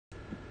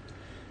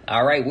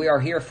All right, we are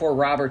here for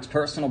Robert's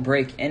personal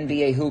break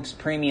NBA Hoops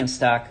Premium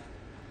Stock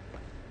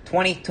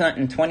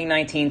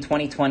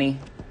 2019-2020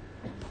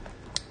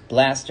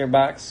 Blaster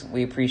Box.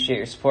 We appreciate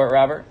your support,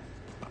 Robert.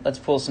 Let's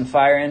pull some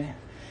fire in.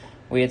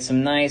 We had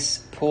some nice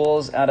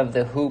pulls out of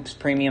the Hoops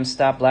Premium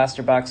Stock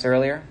Blaster Box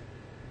earlier.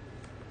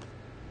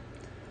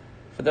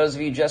 For those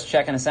of you just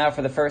checking us out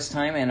for the first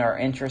time and are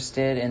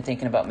interested in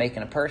thinking about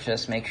making a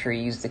purchase, make sure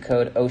you use the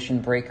code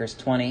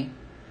OceanBreakers20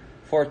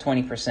 for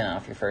 20%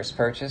 off your first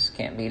purchase.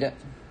 Can't beat it.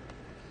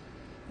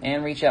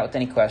 And reach out with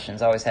any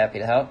questions. Always happy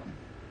to help.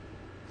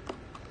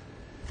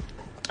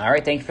 All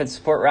right, thank you for the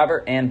support,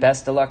 Robert, and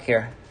best of luck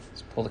here.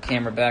 Let's pull the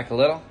camera back a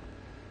little.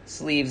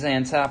 Sleeves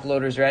and top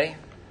loaders ready.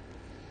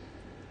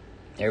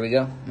 There we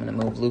go. I'm going to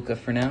move Luka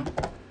for now.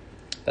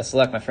 Best of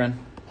luck, my friend.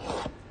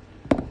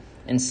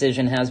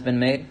 Incision has been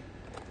made.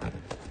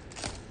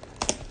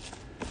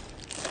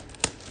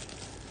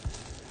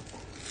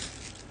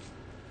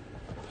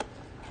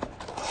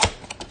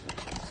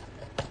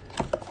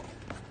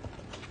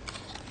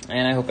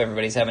 And I hope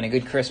everybody's having a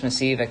good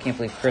Christmas Eve. I can't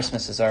believe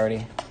Christmas is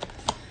already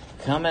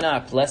coming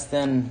up. Less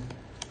than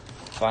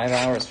 5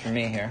 hours for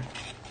me here.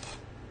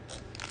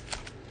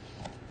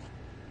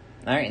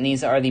 All right, and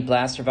these are the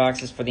blaster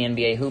boxes for the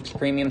NBA Hoops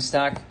Premium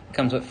Stock.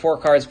 Comes with 4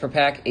 cards per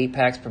pack, 8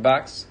 packs per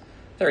box,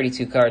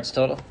 32 cards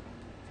total.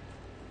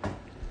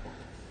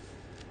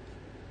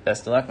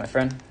 Best of luck, my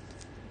friend.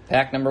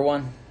 Pack number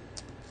 1.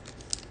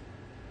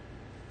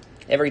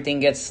 Everything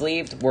gets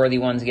sleeved. Worthy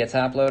ones get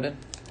top loaded.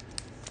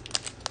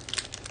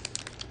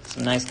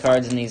 Some nice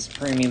cards in these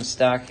premium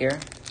stock here.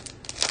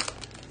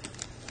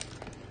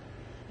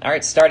 All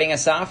right, starting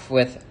us off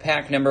with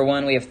pack number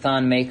 1, we have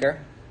Thon Maker,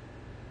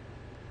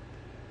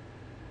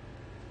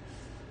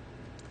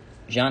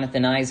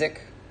 Jonathan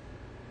Isaac.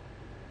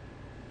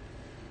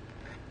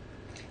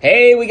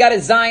 Hey, we got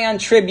a Zion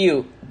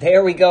tribute.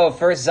 There we go.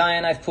 First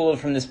Zion I've pulled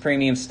from this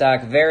premium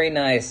stock. Very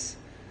nice.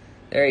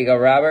 There you go,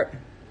 Robert.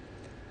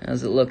 How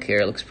does it look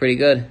here? It looks pretty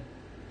good.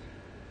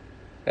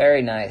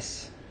 Very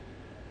nice.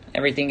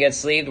 Everything gets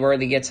sleeved.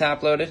 Worthy gets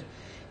top loaded.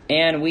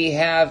 And we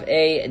have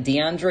a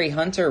DeAndre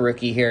Hunter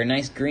rookie here.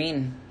 Nice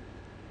green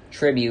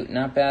tribute.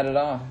 Not bad at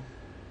all.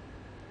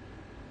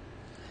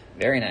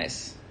 Very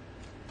nice.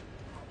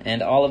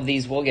 And all of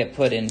these will get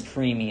put in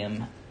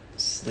premium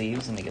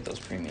sleeves. Let me get those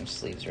premium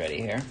sleeves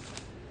ready here.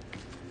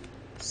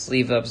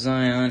 Sleeve up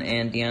Zion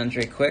and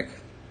DeAndre quick.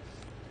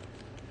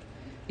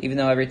 Even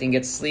though everything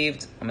gets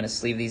sleeved, I'm going to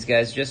sleeve these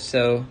guys just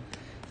so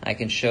I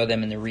can show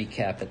them in the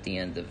recap at the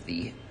end of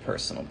the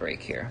personal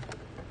break here.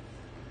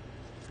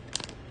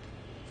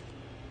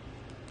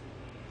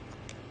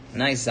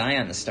 Nice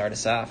Zion to start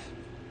us off.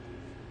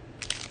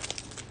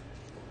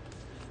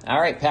 All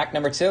right, pack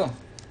number 2.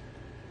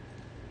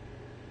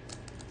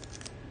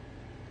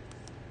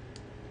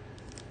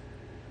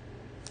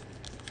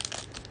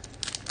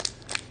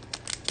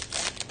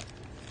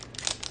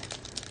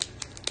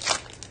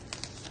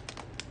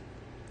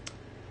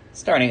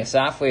 Starting us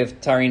off, we have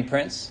Taurean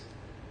Prince.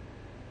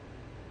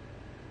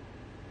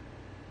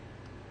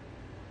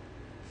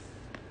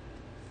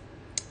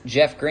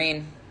 Jeff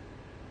Green.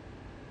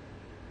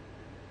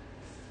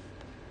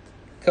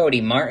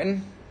 Cody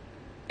Martin.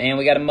 And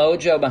we got a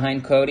mojo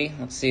behind Cody.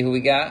 Let's see who we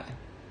got.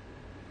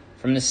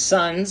 From the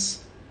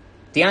Suns,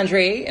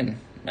 DeAndre Ayton.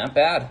 Not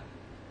bad.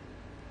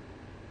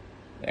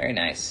 Very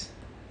nice.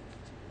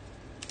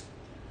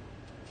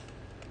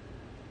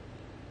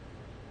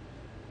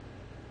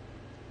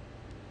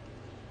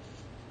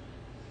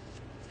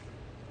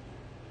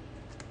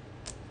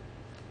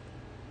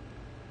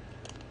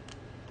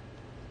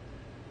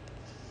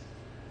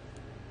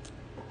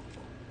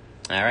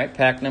 All right,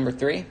 pack number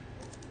 3.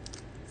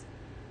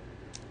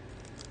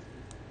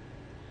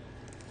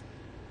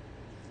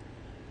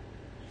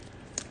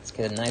 Let's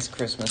get a nice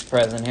Christmas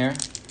present here.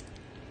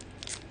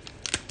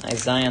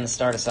 Nice Zion to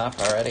start us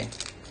off already.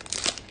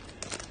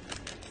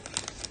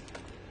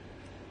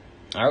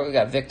 All right, we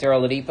got Victor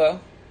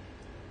Oladipo.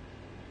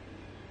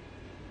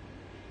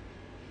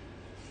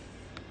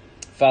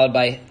 Followed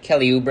by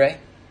Kelly Oubre.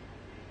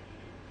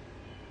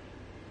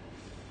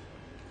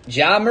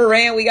 Ja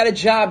Morant, we got a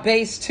Ja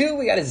base too.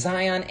 We got a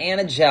Zion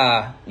and a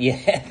Ja.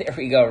 Yeah, there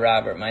we go,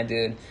 Robert, my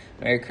dude.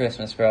 Merry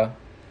Christmas, bro.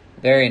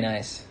 Very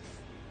nice.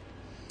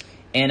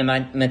 And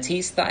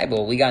Matisse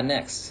Thybulle, we got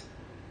next.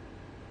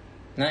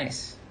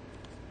 Nice.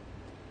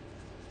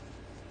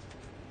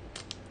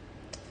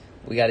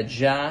 We got a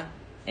Ja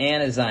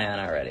and a Zion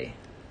already.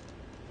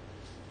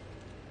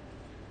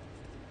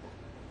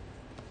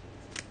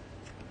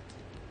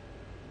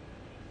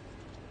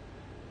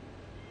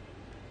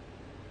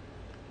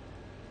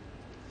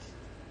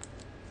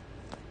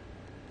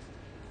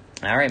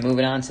 All right,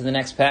 moving on to the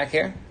next pack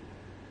here.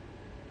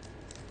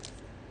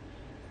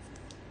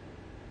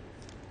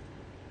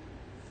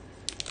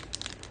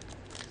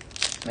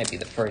 Might be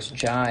the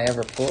first Ja I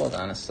ever pulled,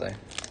 honestly.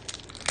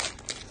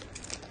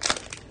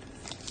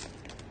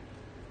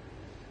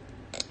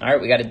 All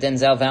right, we got a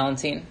Denzel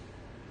Valentine.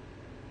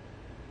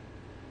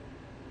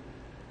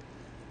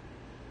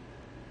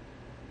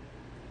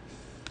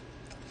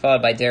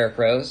 Followed by Derrick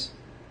Rose.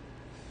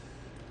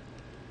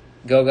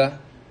 Goga,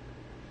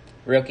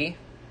 rookie,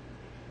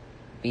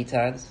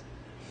 B-Tides.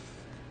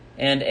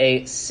 And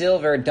a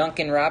silver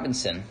Duncan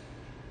Robinson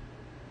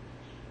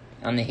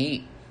on the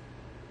Heat.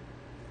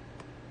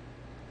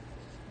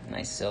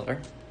 Nice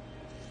silver.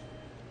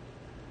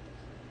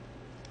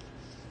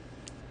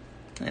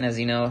 And as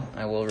you know,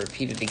 I will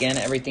repeat it again.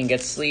 Everything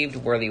gets sleeved.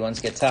 Worthy ones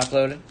get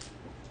top-loaded.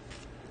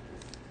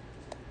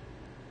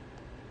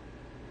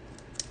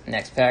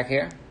 Next pack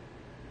here.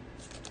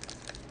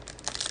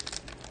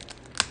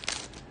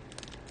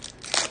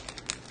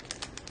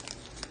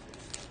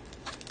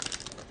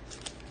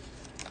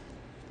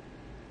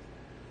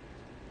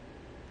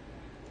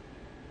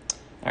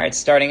 All right,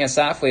 starting us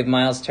off, we have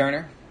Miles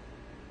Turner.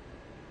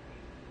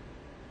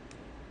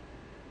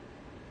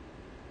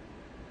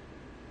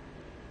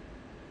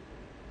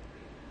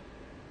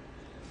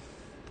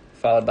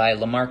 Followed by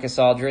LaMarcus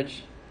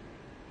Aldridge.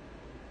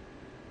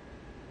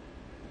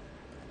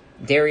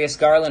 Darius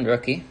Garland,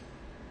 rookie.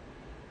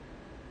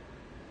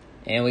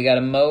 And we got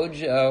a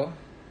Mojo.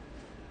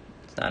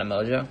 It's not a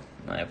Mojo.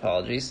 My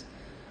apologies.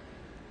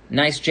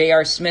 Nice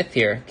J.R. Smith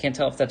here. Can't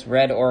tell if that's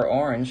red or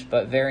orange,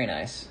 but very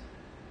nice.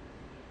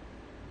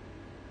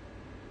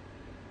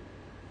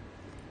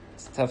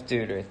 It's a tough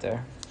dude right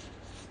there.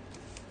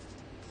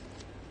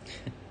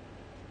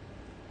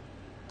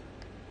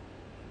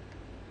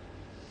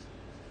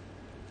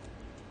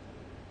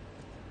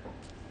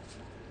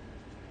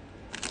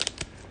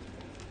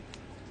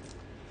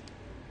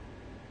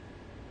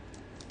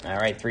 All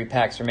right, 3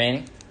 packs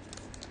remaining.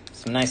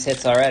 Some nice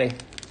hits already.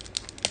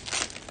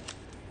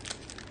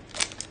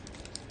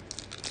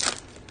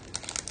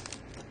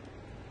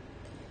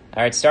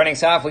 All right, starting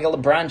us off, we got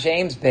LeBron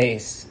James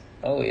base.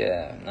 Oh,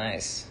 yeah,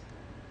 nice.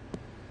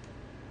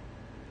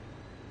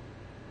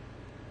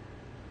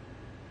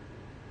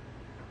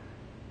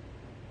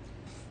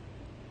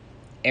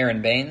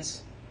 Aaron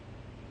Baines.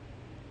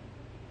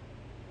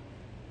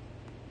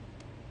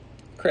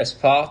 Chris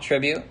Paul,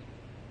 tribute.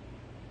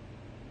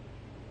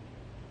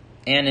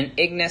 And an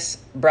Ignas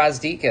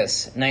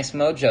Brazdeikis. Nice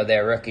mojo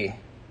there, rookie.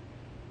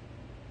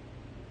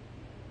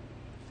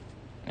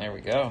 There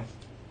we go.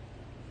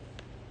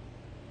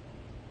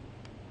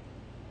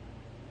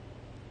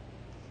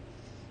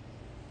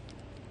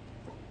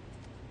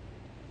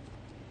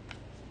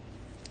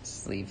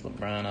 Sleeve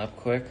LeBron up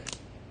quick.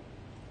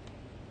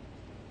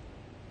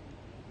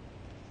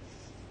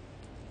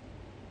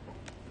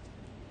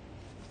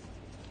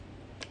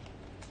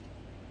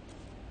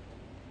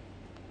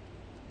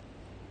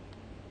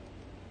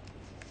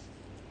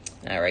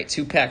 All right,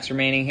 2 packs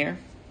remaining here.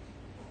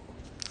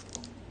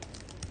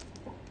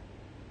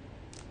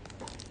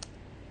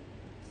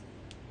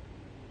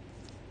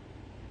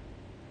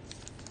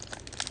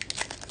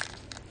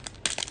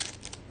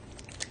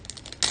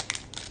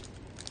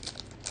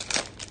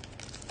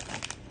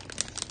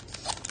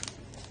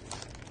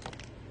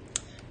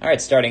 All right,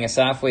 starting us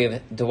off, we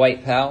have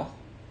Dwight Powell.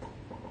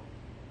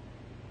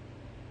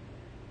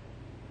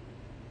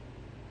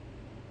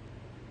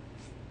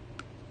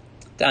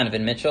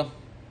 Donovan Mitchell.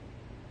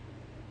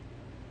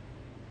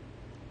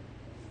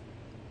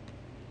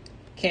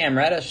 Cam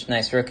Reddish,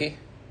 nice rookie.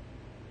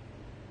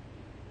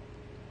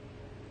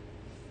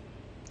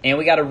 And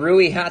we got a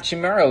Rui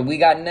Hachimura. We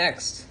got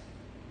next.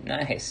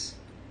 Nice.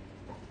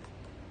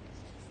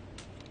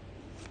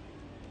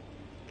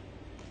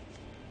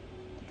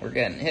 We're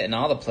hitting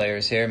all the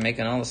players here,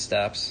 making all the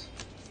stops.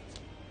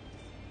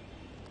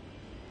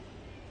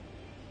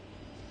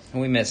 Who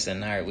are we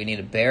missing? All right, we need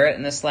a Barrett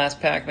in this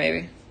last pack,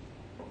 maybe?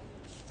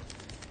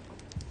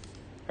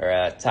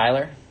 Or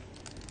Tyler.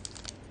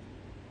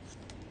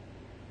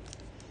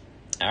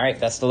 All right,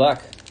 best of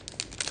luck.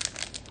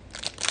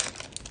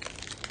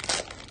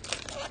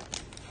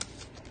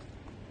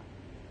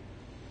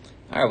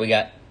 All right, we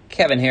got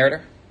Kevin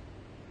Herter.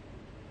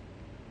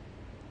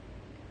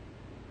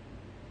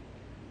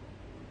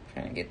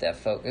 Trying to get that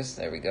focused.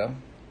 There we go.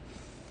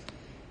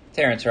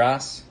 Terrence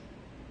Ross.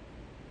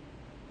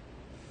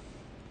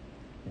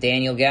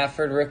 Daniel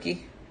Gafford,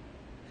 rookie.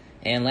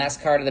 And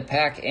last card of the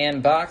pack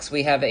and box,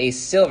 we have a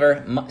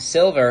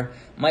silver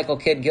Michael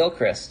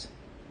Kidd-Gilchrist.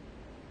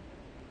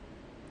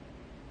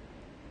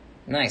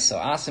 Nice, so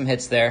awesome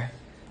hits there.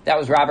 That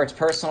was Robert's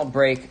personal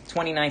break,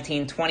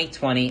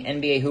 2019-2020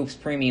 NBA Hoops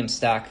Premium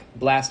Stock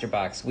Blaster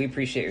Box. We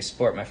appreciate your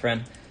support, my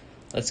friend.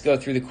 Let's go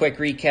through the quick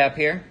recap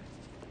here.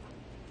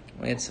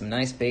 We had some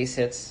nice base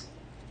hits.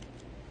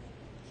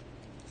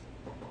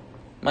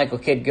 Michael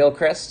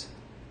Kidd-Gilchrist.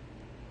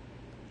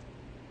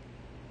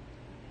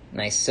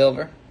 Nice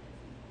silver.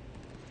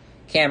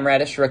 Cam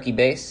Reddish, rookie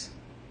base.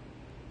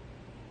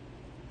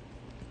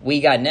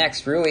 We got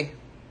next, Rui.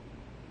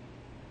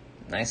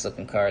 Nice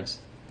looking cards.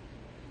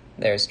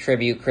 There's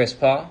tribute Chris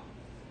Paul.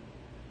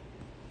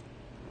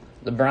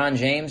 LeBron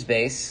James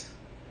base.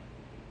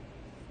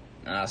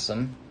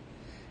 Awesome.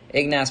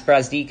 Ignas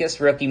Brazdeikis,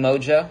 rookie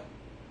mojo.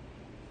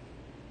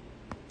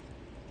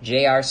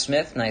 J.R.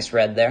 Smith, nice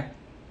red there.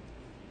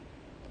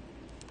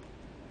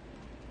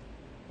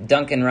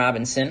 Duncan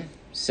Robinson,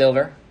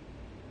 silver.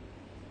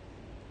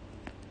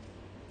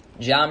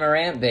 Ja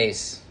Morant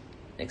base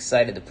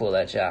Excited to pull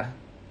that Ja.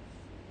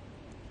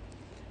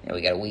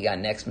 Yeah, we got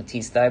next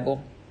Matisse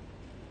Thybulle.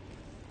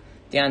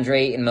 DeAndre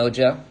Ayton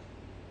Mojo.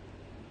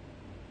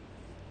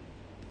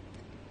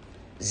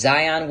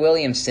 Zion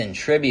Williamson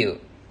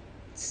Tribute.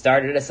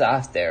 Started us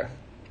off there.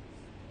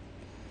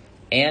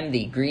 And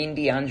the green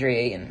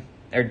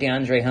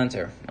DeAndre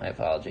Hunter, my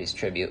apologies,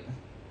 Tribute.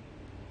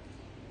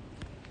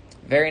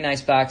 Very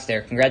nice box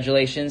there.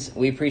 Congratulations.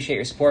 We appreciate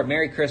your support.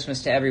 Merry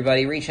Christmas to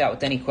everybody. Reach out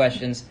with any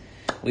questions.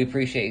 We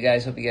appreciate you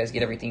guys. Hope you guys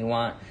get everything you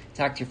want.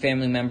 Talk to your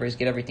family members.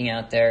 Get everything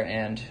out there.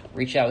 And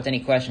reach out with any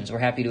questions. We're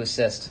happy to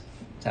assist.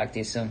 Talk to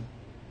you soon.